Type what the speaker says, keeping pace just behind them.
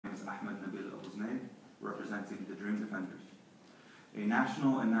representing the Dream Defenders. A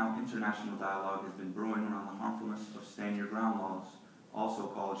national and now international dialogue has been brewing around the harmfulness of stand your ground laws, also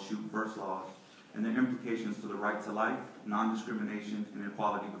called shoot first laws, and their implications for the right to life, non-discrimination, and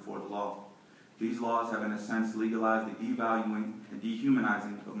equality before the law. These laws have in a sense legalized the devaluing and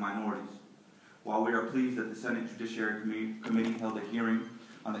dehumanizing of minorities. While we are pleased that the Senate Judiciary Committee held a hearing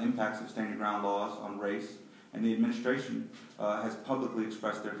on the impacts of stand your ground laws on race, and the administration has publicly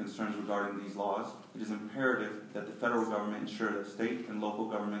expressed their concerns regarding these laws, it is imperative that the federal government ensure that state and local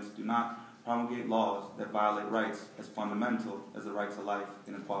governments do not promulgate laws that violate rights as fundamental as the right to life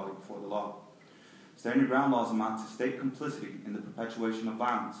and equality before the law. Stand your ground laws amount to state complicity in the perpetuation of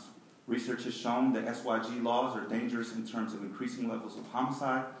violence. Research has shown that SYG laws are dangerous in terms of increasing levels of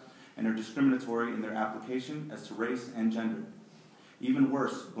homicide and are discriminatory in their application as to race and gender. Even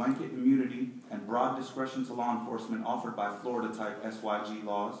worse, blanket immunity and broad discretion to law enforcement offered by Florida-type SYG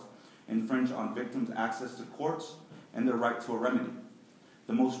laws infringe on victims' access to courts and their right to a remedy.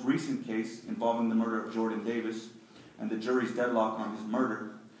 The most recent case involving the murder of Jordan Davis and the jury's deadlock on his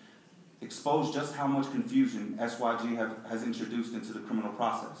murder exposed just how much confusion SYG has introduced into the criminal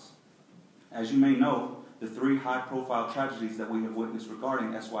process. As you may know, the 3 high-profile tragedies that we have witnessed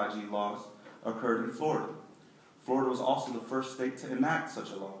regarding SYG laws occurred in Florida. Florida was also the first state to enact such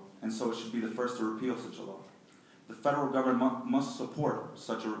a law, and so it should be the first to repeal such a law. The federal government must support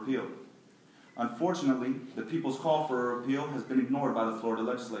such a repeal. Unfortunately, the people's call for a repeal has been ignored by the Florida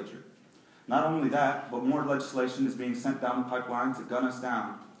legislature. Not only that, but more legislation is being sent down the pipeline to gun us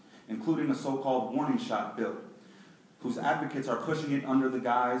down, including a so-called warning shot bill, whose advocates are pushing it under the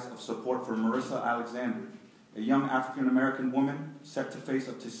guise of support for Marissa Alexander, a young African-American woman set to face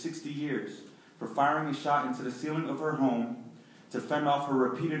up to 60 years for firing a shot into the ceiling of her home to fend off her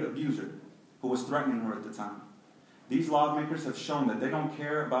repeated abuser, who was threatening her at the time. These lawmakers have shown that they don't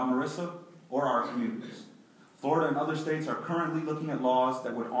care about Marissa or our communities. Florida and other states are currently looking at laws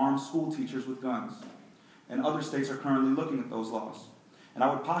that would arm school teachers with guns, and other states are currently looking at those laws. And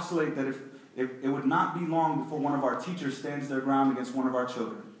I would postulate that if it would not be long before one of our teachers stands their ground against one of our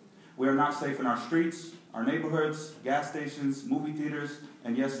children. We are not safe in our streets, our neighborhoods, gas stations, movie theaters,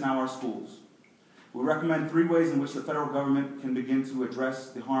 and yes, now our schools. We recommend 3 ways in which the federal government can begin to address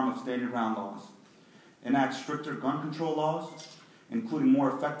the harm of stand your ground laws. Enact stricter gun control laws, including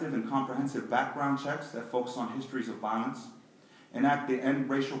more effective and comprehensive background checks that focus on histories of violence. Enact the End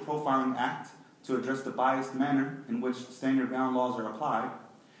Racial Profiling Act to address the biased manner in which stand your ground laws are applied,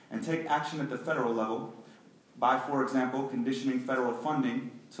 and take action at the federal level by, for example, conditioning federal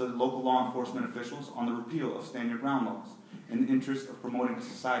funding to local law enforcement officials on the repeal of stand your ground laws in the interest of promoting a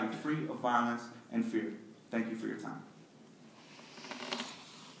society free of violence and fear. Thank you for your time.